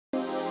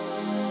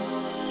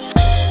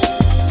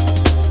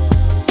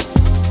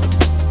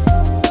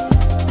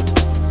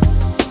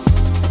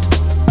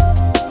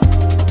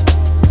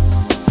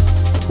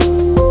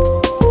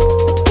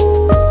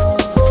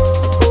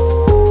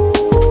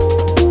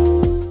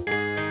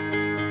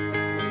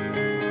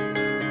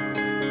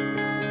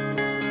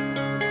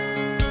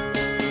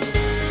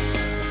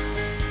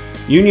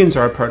Unions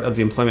are a part of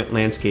the employment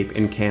landscape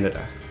in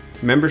Canada.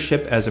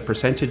 Membership as a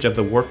percentage of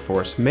the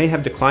workforce may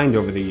have declined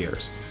over the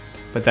years,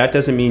 but that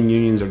doesn't mean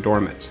unions are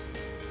dormant.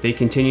 They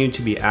continue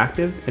to be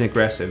active and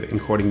aggressive in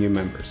courting new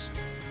members.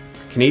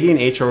 Canadian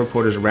HR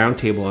Reporters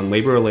Roundtable on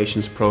Labour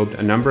Relations probed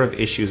a number of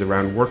issues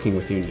around working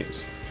with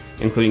unions,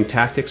 including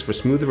tactics for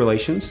smoother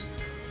relations,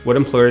 what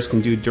employers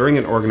can do during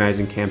an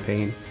organizing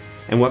campaign,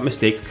 and what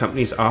mistakes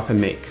companies often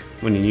make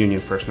when a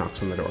union first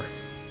knocks on the door.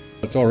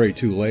 It's already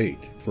too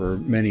late for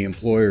many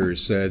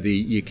employers.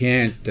 You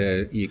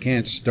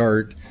can't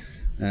start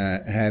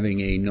having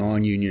a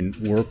non-union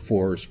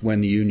workforce when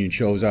the union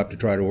shows up to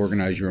try to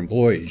organize your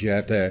employees. You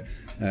have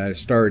to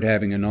start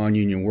having a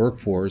non-union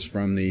workforce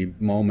from the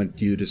moment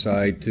you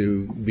decide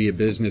to be a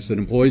business that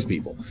employs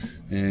people.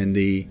 And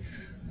the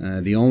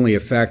only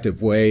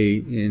effective way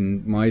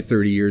in my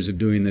 30 years of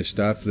doing this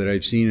stuff that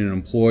I've seen an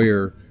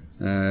employer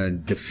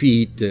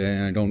defeat,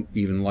 and I don't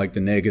even like the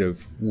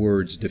negative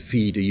words,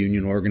 defeat a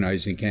union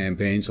organizing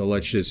campaign, so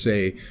let's just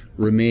say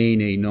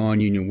remain a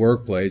non-union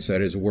workplace, that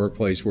is a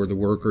workplace where the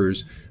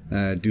workers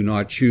do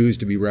not choose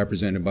to be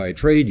represented by a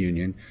trade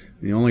union.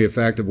 The only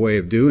effective way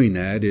of doing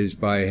that is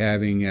by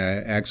having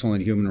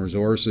excellent human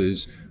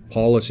resources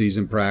policies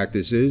and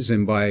practices,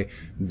 and by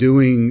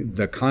doing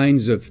the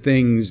kinds of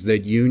things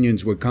that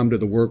unions would come to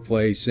the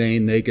workplace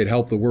saying they could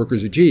help the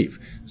workers achieve.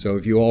 So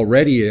if you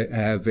already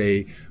have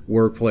a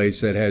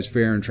workplace that has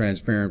fair and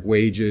transparent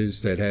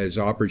wages, that has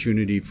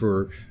opportunity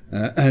for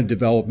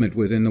development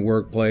within the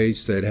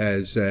workplace, that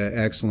has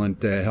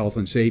excellent health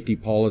and safety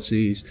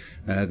policies,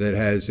 that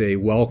has a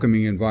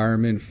welcoming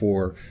environment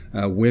for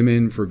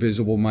women, for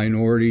visible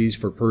minorities,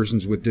 for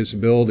persons with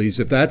disabilities,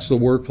 if that's the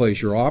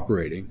workplace you're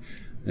operating,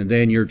 and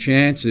then your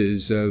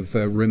chances of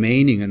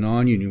remaining a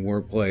non-union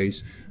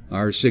workplace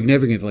are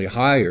significantly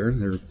higher.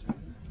 They're,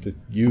 to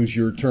use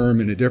your term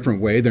in a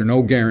different way, there are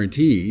no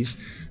guarantees,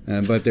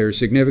 but they're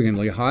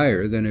significantly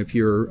higher than if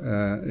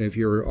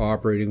you're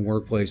operating a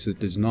workplace that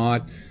does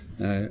not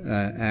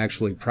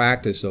actually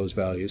practice those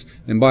values.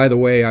 And by the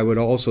way, I would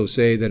also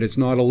say that it's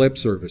not a lip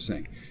service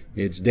thing.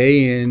 It's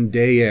day in,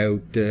 day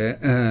out,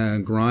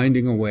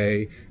 grinding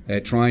away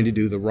at trying to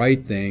do the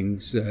right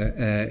things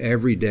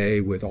every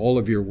day with all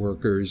of your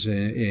workers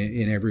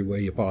in every way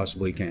you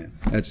possibly can.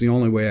 That's the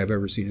only way I've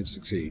ever seen it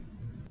succeed.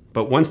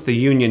 But once the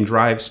union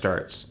drive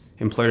starts,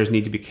 employers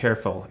need to be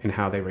careful in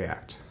how they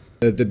react.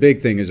 The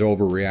big thing is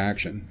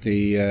overreaction.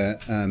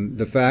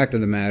 The fact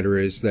of the matter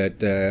is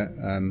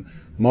that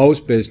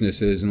most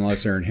businesses,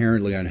 unless they're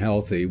inherently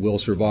unhealthy, will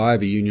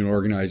survive a union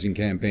organizing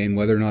campaign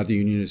whether or not the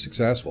union is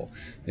successful.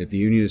 If the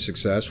union is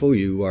successful,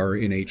 you are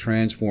in a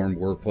transformed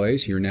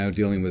workplace. You're now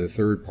dealing with a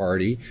third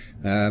party,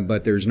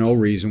 but there's no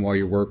reason why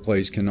your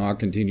workplace cannot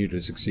continue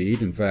to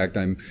succeed. In fact,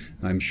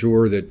 I'm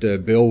sure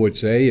that Bill would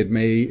say it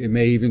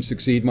may even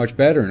succeed much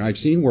better. And I've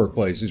seen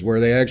workplaces where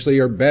they actually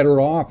are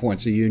better off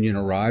once a union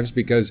arrives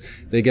because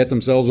they get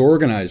themselves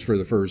organized for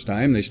the first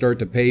time. They start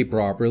to pay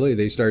properly.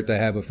 They start to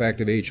have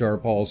effective HR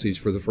policies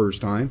for the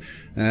first time,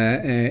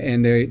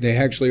 and they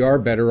actually are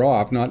better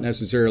off, not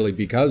necessarily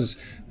because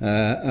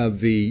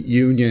of the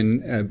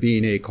union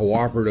being a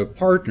cooperative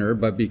partner,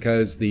 but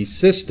because the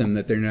system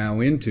that they're now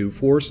into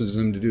forces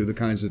them to do the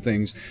kinds of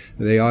things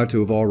they ought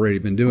to have already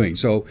been doing.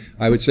 So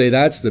I would say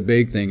that's the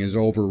big thing, is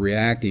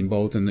overreacting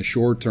both in the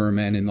short term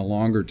and in the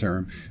longer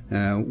term.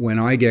 When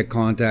I get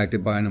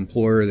contacted by an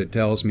employer that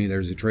tells me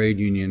there's a trade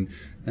union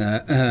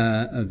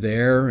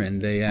there,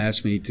 and they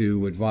ask me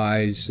to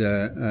advise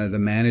the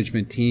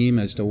management team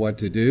as to what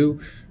to do,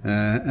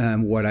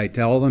 what I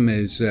tell them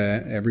is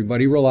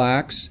everybody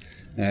relax.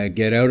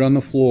 Get out on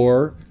the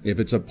floor if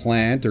it's a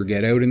plant, or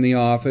get out in the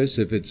office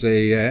if it's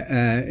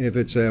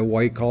a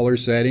white collar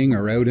setting,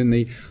 or out in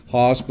the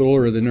hospital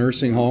or the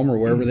nursing home or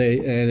wherever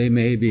they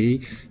may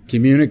be.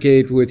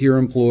 Communicate with your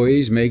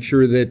employees. Make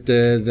sure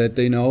that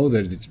they know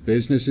that it's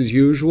business as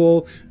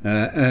usual.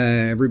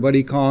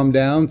 Everybody calm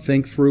down.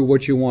 Think through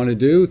what you want to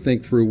do.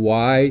 Think through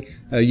why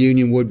a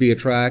union would be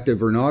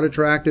attractive or not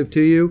attractive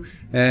to you,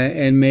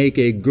 and make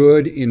a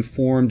good,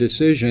 informed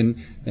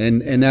decision.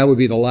 And that would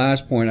be the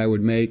last point I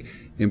would make.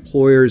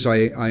 Employers,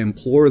 I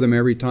implore them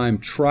every time,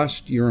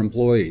 trust your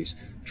employees.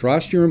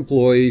 Trust your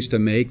employees to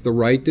make the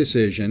right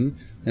decision,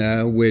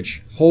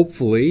 which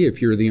hopefully,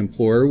 if you're the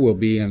employer, will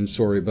be, I'm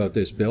sorry about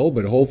this, Bill,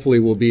 but hopefully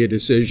will be a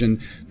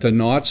decision to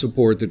not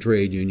support the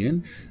trade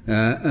union.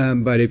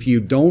 But if you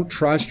don't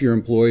trust your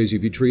employees,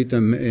 if you treat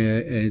them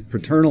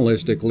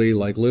paternalistically,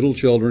 like little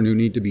children who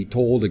need to be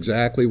told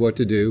exactly what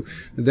to do,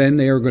 then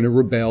they are going to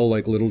rebel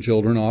like little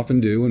children often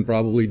do, and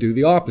probably do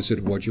the opposite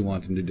of what you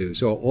want them to do.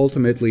 So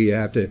ultimately, you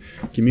have to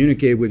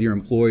communicate with your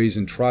employees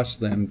and trust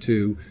them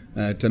to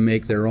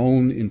make their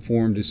own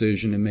informed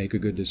decision and make a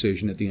good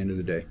decision at the end of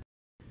the day.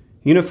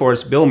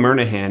 Unifor's Bill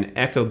Murnahan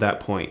echoed that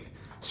point,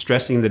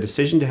 stressing the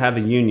decision to have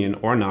a union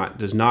or not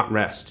does not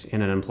rest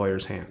in an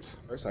employer's hands.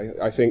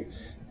 I think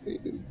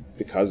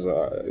because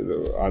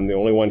I'm the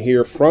only one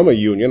here from a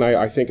union,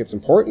 I think it's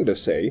important to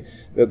say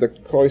that the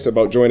choice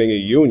about joining a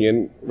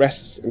union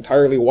rests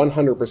entirely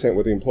 100%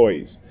 with the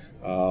employees.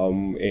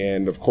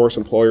 And of course,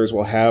 employers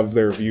will have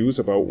their views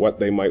about what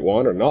they might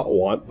want or not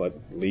want, but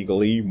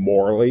legally,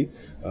 morally,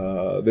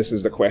 this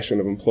is the question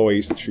of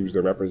employees to choose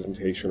their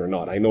representation or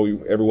not. I know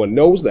everyone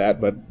knows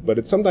that, but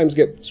it sometimes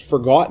gets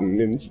forgotten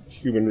in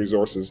human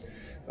resources,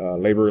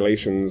 labor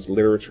relations,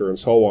 literature, and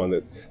so on,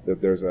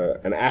 that there's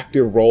an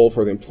active role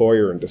for the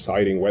employer in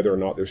deciding whether or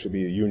not there should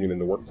be a union in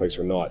the workplace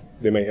or not.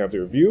 They may have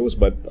their views,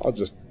 but I'll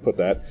just put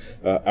that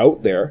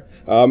out there.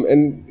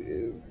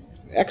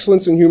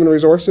 Excellence in human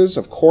resources,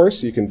 of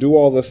course, you can do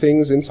all the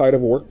things inside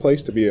of a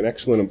workplace to be an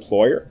excellent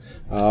employer,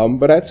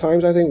 but at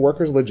times I think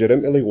workers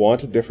legitimately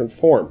want a different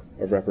form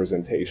of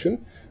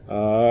representation,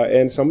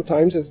 and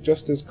sometimes it's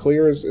just as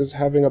clear as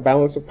having a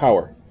balance of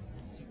power.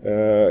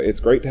 It's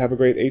great to have a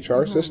great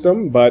HR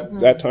system,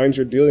 but at times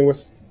you're dealing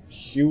with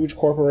huge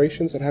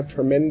corporations that have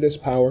tremendous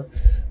power.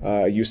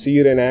 You see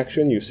it in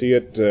action, you see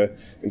it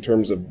in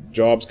terms of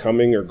jobs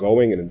coming or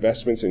going and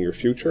investments in your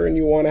future, and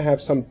you want to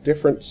have some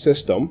different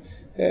system.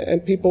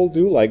 And people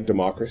do like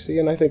democracy,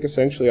 and I think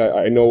essentially,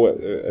 I know,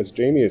 as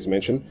Jamie has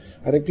mentioned,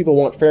 I think people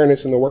want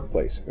fairness in the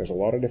workplace. There's a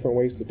lot of different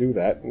ways to do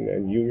that,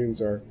 and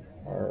unions are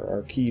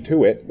key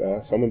to it.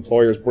 Some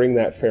employers bring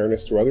that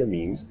fairness through other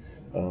means,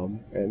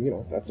 and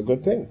that's a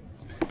good thing.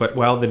 But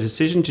while the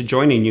decision to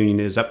join a union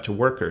is up to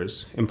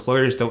workers,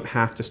 employers don't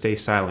have to stay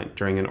silent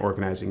during an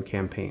organizing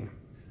campaign.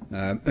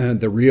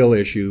 The real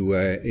issue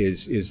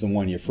is the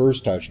one you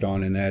first touched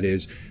on, and that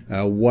is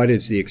what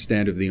is the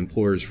extent of the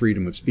employer's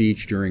freedom of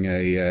speech during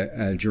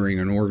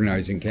an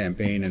organizing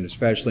campaign, and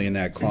especially in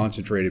that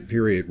concentrated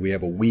period. We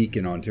have a week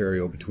in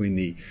Ontario between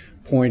the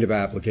point of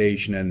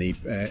application and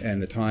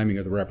the timing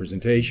of the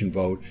representation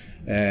vote,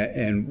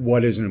 and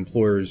what is an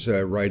employer's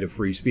right of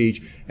free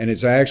speech. And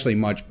it's actually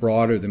much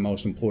broader than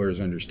most employers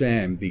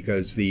understand,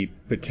 because the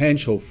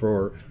potential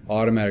for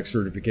automatic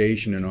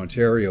certification in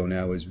Ontario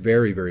now is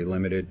very, very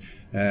limited.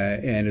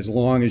 And as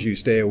long as you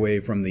stay away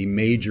from the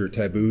major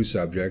taboo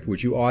subject,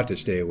 which you ought to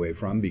stay away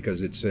from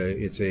because it's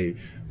a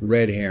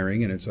red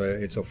herring and it's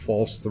a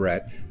false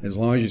threat, as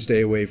long as you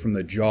stay away from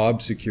the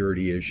job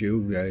security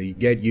issue, you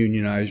get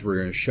unionized, we're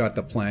going to shut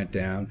the plant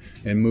down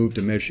and move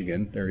to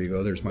Michigan. There you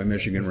go. There's my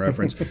Michigan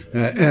reference,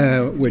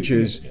 which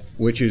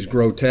is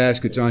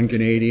grotesque. It's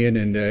un-Canadian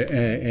and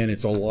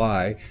it's a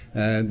lie.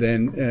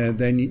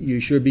 Then you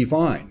should be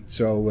fine.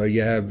 So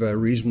you have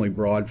reasonably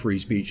broad free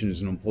speech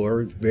as an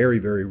employer. It's very,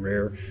 very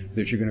rare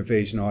that you're going to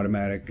face an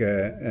automatic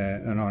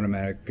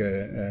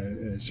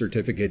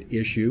certificate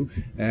issue,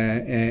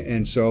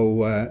 and so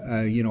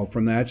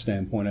from that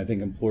standpoint, I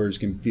think employers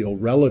can feel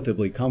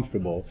relatively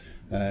comfortable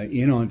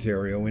in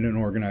Ontario in an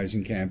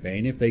organizing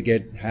campaign if they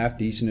get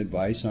half-decent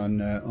advice on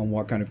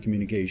what kind of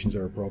communications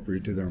are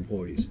appropriate to their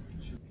employees.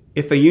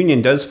 If a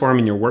union does form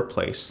in your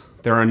workplace,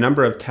 there are a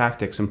number of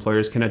tactics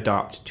employers can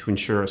adopt to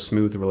ensure a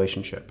smooth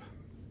relationship.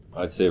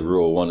 I'd say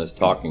rule one is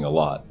talking a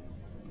lot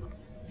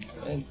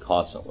and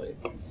constantly.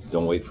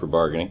 Don't wait for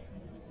bargaining.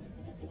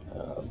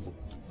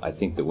 I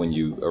think that when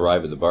you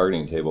arrive at the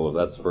bargaining table, if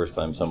that's the first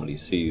time somebody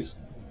sees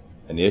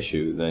an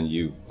issue, then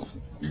you've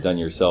done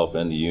yourself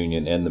and the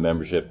union and the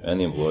membership and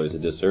the employees a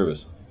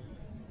disservice.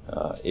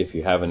 If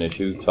you have an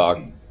issue, talk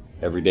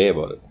every day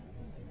about it.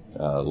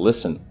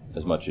 Listen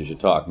as much as you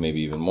talk,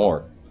 maybe even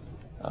more,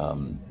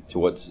 to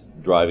what's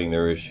driving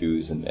their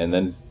issues, and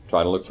then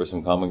try to look for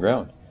some common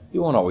ground.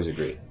 You won't always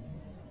agree.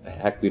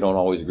 Heck, we don't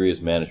always agree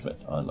as management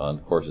on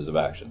courses of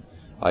action.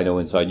 I know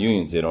inside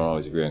unions they don't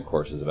always agree on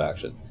courses of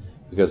action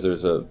because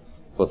there's a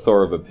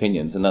plethora of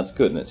opinions, and that's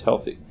good and it's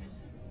healthy.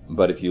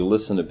 But if you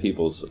listen to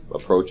people's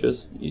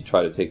approaches, you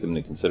try to take them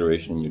into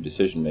consideration in your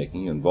decision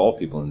making, you involve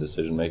people in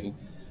decision making,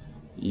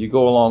 you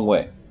go a long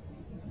way.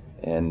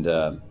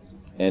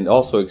 And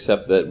also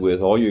accept that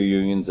with all your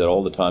unions at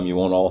all the time, you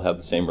won't all have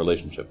the same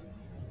relationship.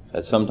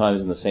 That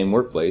sometimes in the same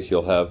workplace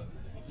you'll have,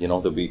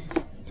 there'll be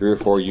 3 or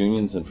 4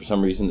 unions, and for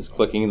some reason it's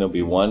clicking, and there'll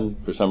be one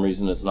for some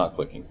reason it's not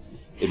clicking.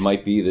 It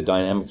might be the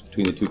dynamics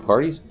between the two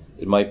parties.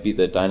 It might be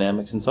the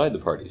dynamics inside the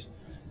parties.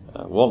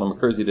 Walter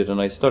McCursey did a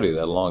nice study of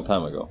that a long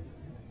time ago.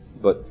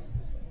 But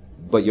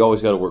you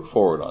always got to work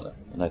forward on it,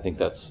 and I think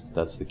that's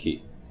the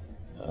key.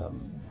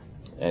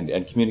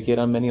 And communicate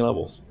on many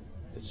levels.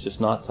 It's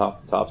just not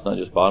top to top. It's not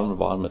just bottom to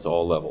bottom. It's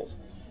all levels,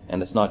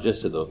 and it's not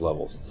just at those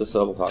levels. It's this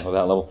level talking about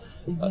that level,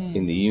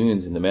 in the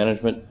unions, in the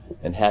management,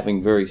 and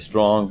having very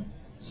strong,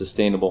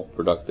 sustainable,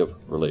 productive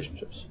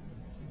relationships.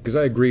 Because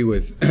I agree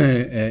with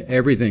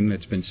everything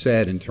that's been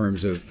said in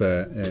terms of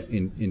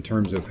in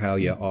terms of how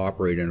you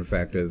operate an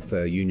effective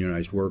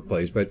unionized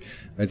workplace, but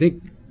I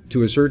think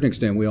to a certain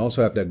extent we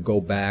also have to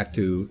go back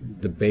to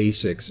the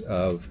basics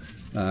of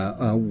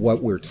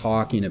what we're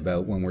talking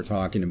about when we're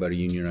talking about a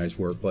unionized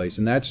workplace,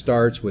 and that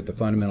starts with the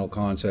fundamental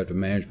concept of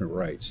management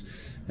rights.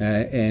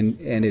 And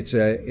it's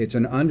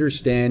an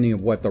understanding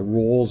of what the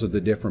roles of the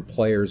different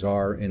players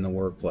are in the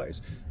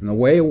workplace. And the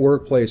way a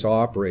workplace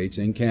operates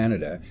in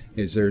Canada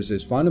is there's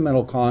this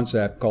fundamental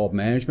concept called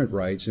management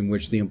rights, in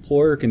which the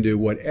employer can do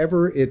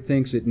whatever it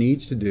thinks it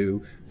needs to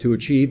do to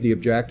achieve the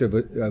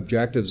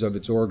objectives of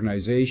its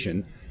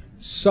organization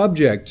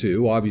subject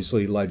to,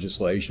 obviously,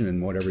 legislation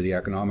and whatever the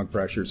economic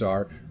pressures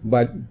are,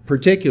 but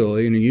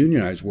particularly in a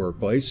unionized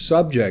workplace,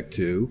 subject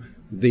to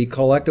the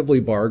collectively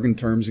bargained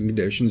terms and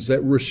conditions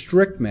that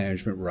restrict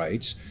management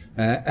rights,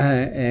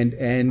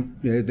 and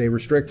they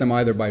restrict them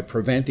either by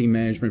preventing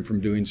management from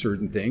doing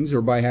certain things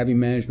or by having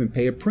management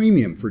pay a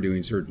premium for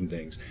doing certain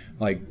things,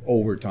 like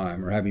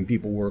overtime or having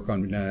people work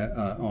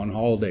on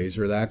holidays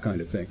or that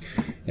kind of thing.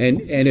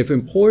 And if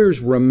employers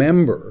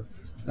remember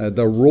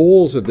the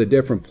roles of the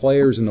different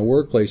players in the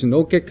workplace and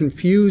don't get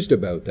confused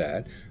about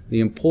that, the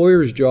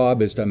employer's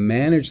job is to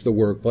manage the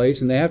workplace,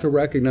 and they have to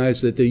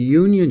recognize that the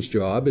union's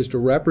job is to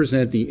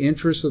represent the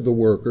interests of the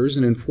workers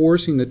in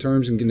enforcing the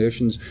terms and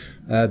conditions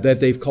that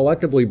they've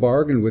collectively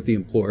bargained with the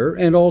employer,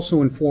 and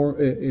also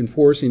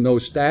enforcing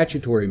those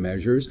statutory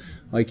measures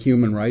like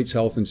human rights,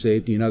 health and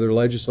safety, and other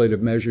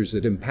legislative measures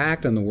that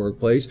impact on the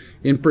workplace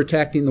in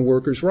protecting the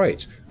workers'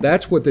 rights.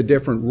 That's what the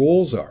different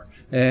roles are.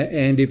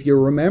 And if you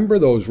remember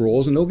those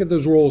roles, and don't get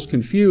those roles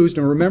confused,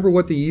 and remember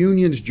what the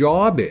union's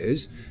job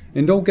is,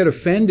 and don't get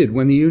offended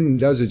when the union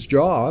does its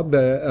job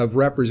of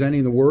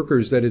representing the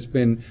workers that it's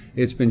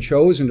been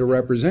chosen to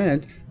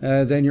represent,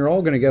 then you're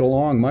all going to get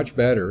along much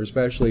better,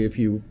 especially if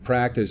you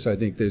practice, I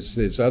think,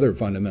 this other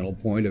fundamental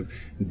point of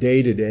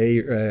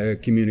day-to-day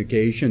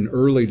communication,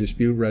 early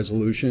dispute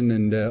resolution,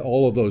 and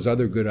all of those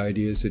other good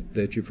ideas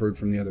that you've heard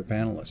from the other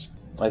panelists.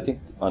 I think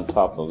on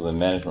top of the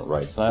management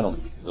rights, and I don't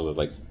really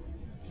like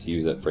to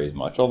use that phrase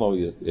much, although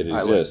it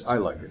exists. I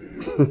like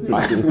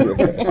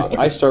it.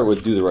 I start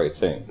with do the right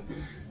thing.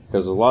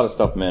 Because there's a lot of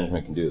stuff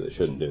management can do that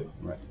shouldn't do.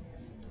 Right.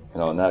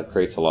 And that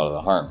creates a lot of the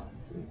harm.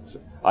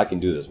 So I can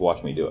do this,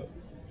 watch me do it.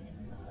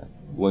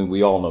 When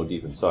we all know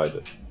deep inside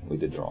that we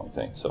did the wrong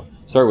thing. So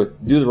start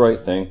with do the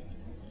right thing,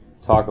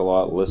 talk a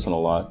lot, listen a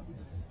lot.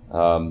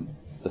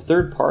 The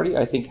third party,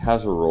 I think,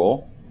 has a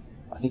role.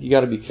 I think you got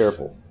to be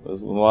careful.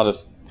 There's a lot of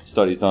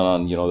studies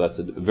done on, that's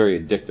a very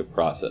addictive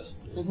process.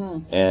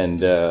 Mm-hmm.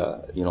 And,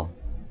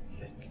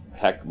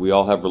 heck, we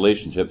all have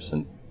relationships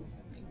and,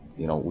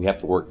 we have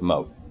to work them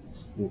out.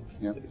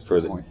 Yeah, for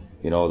the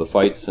the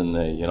fights and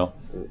the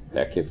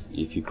heck,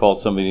 if you called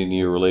somebody into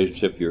your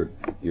relationship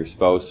your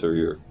spouse or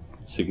your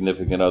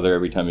significant other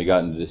every time you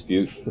got into a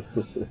dispute,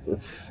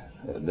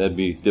 that'd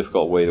be a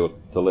difficult way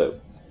to live.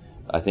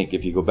 I think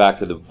if you go back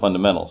to the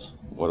fundamentals,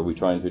 what are we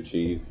trying to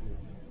achieve,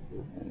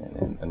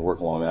 and work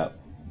along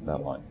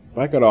that line. If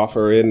I could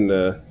offer in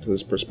to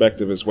this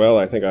perspective as well,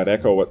 I think I'd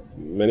echo what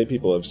many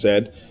people have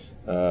said.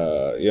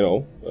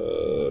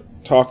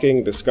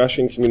 Talking,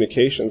 discussion,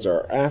 communications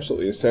are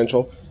absolutely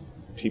essential.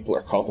 People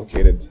are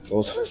complicated.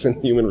 Those of us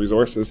in human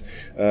resources,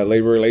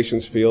 labor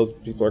relations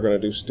field, people are going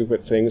to do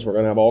stupid things. We're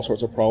going to have all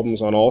sorts of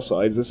problems on all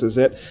sides. This is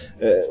it.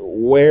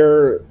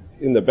 Where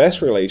in the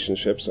best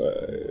relationships,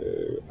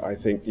 I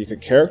think you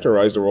could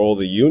characterize the role of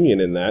the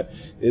union in that,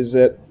 is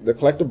that the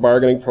collective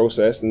bargaining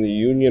process and the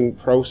union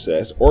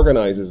process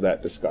organizes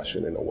that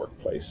discussion in a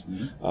workplace.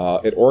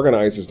 Mm-hmm. It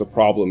organizes the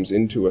problems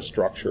into a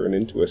structure and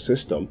into a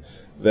system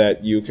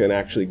that you can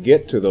actually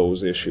get to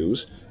those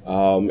issues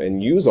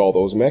and use all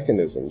those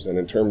mechanisms. And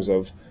in terms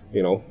of,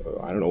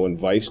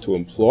 advice to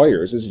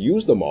employers is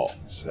use them all.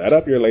 Set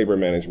up your labor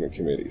management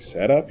committee,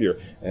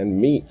 and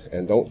meet.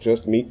 And don't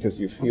just meet because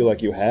you feel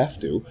like you have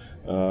to,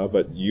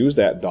 but use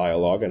that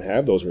dialogue and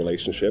have those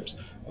relationships.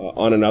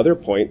 On another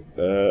point,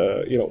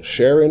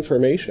 share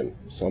information.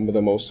 Some of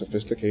the most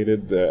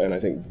sophisticated and I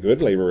think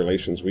good labor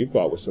relations we've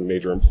got with some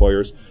major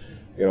employers,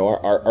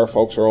 our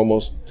folks are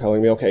almost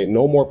telling me, okay,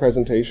 no more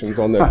presentations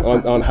on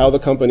on how the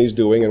company's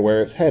doing and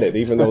where it's headed,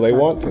 even though they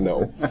want to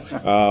know.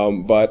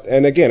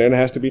 And again, it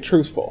has to be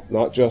truthful,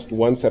 not just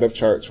one set of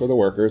charts for the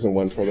workers and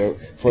one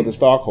for the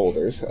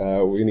stockholders.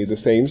 We need the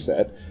same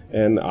set.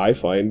 And I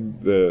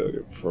find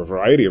for a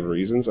variety of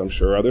reasons, I'm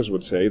sure others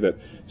would say that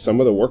some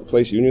of the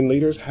workplace union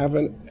leaders have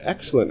an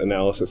excellent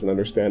analysis and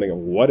understanding of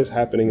what is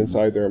happening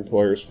inside their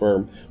employer's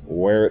firm,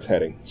 where it's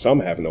heading. Some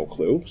have no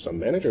clue. Some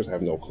managers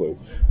have no clue.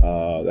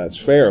 That's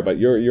fair, but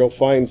you'll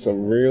find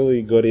some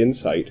really good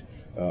insight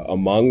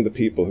among the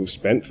people who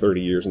spent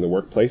 30 years in the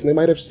workplace, and they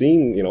might have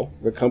seen,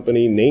 the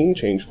company name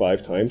change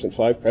 5 times and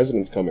 5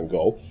 presidents come and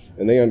go,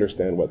 and they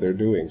understand what they're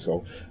doing.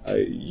 So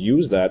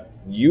use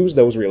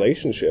those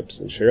relationships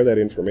and share that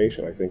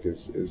information, I think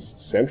is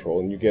central.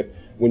 And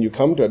when you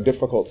come to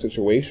difficult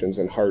situations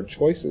and hard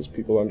choices,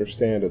 people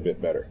understand a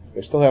bit better.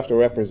 We still have to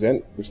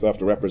represent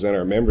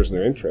our members and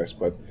their interests,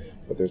 but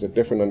there's a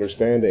different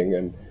understanding.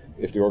 And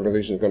if the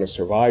organization is going to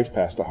survive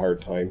past a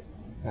hard time,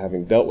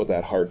 having dealt with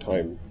that hard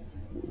time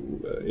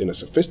in a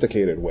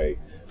sophisticated way,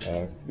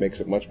 makes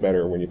it much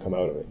better when you come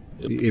out of it.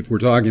 If we're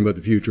talking about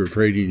the future of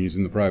trade unions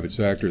in the private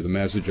sector, the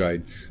message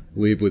I'd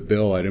leave with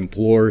Bill, I'd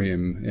implore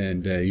him,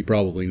 and he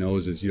probably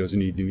knows this, he doesn't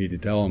need me to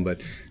tell him,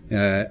 but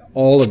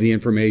all of the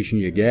information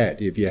you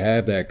get, if you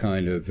have that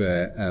kind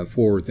of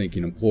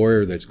forward-thinking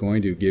employer that's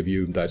going to give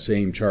you the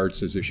same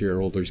charts as the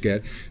shareholders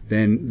get,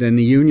 then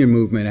the union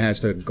movement has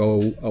to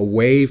go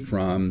away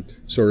from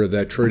sort of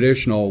that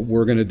traditional,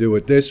 we're going to do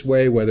it this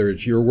way, whether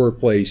it's your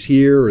workplace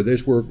here or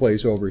this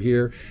workplace over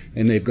here,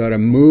 and they've got to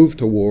move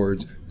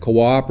towards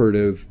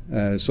cooperative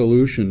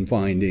solution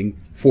finding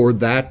for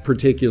that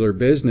particular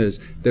business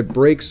that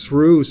breaks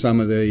through some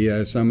of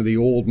the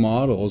old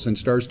models and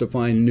starts to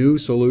find new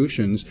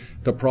solutions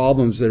to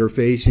problems that are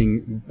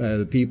facing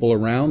the people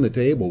around the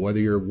table, whether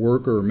you're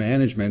worker or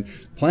management.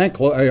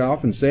 I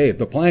often say, if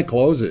the plant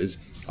closes,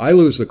 I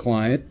lose the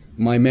client,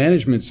 my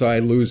management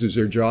side loses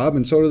their job,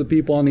 and so do the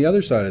people on the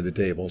other side of the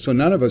table. So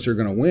none of us are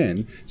going to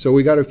win. So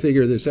we got to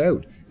figure this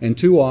out. And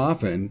too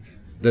often,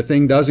 the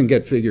thing doesn't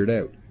get figured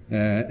out.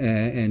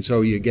 And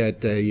so you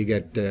get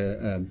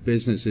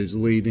businesses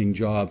leaving,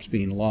 jobs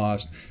being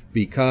lost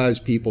because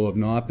people have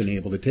not been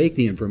able to take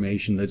the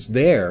information that's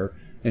there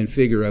and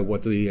figure out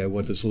what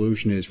the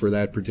solution is for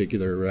that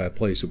particular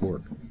place of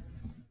work.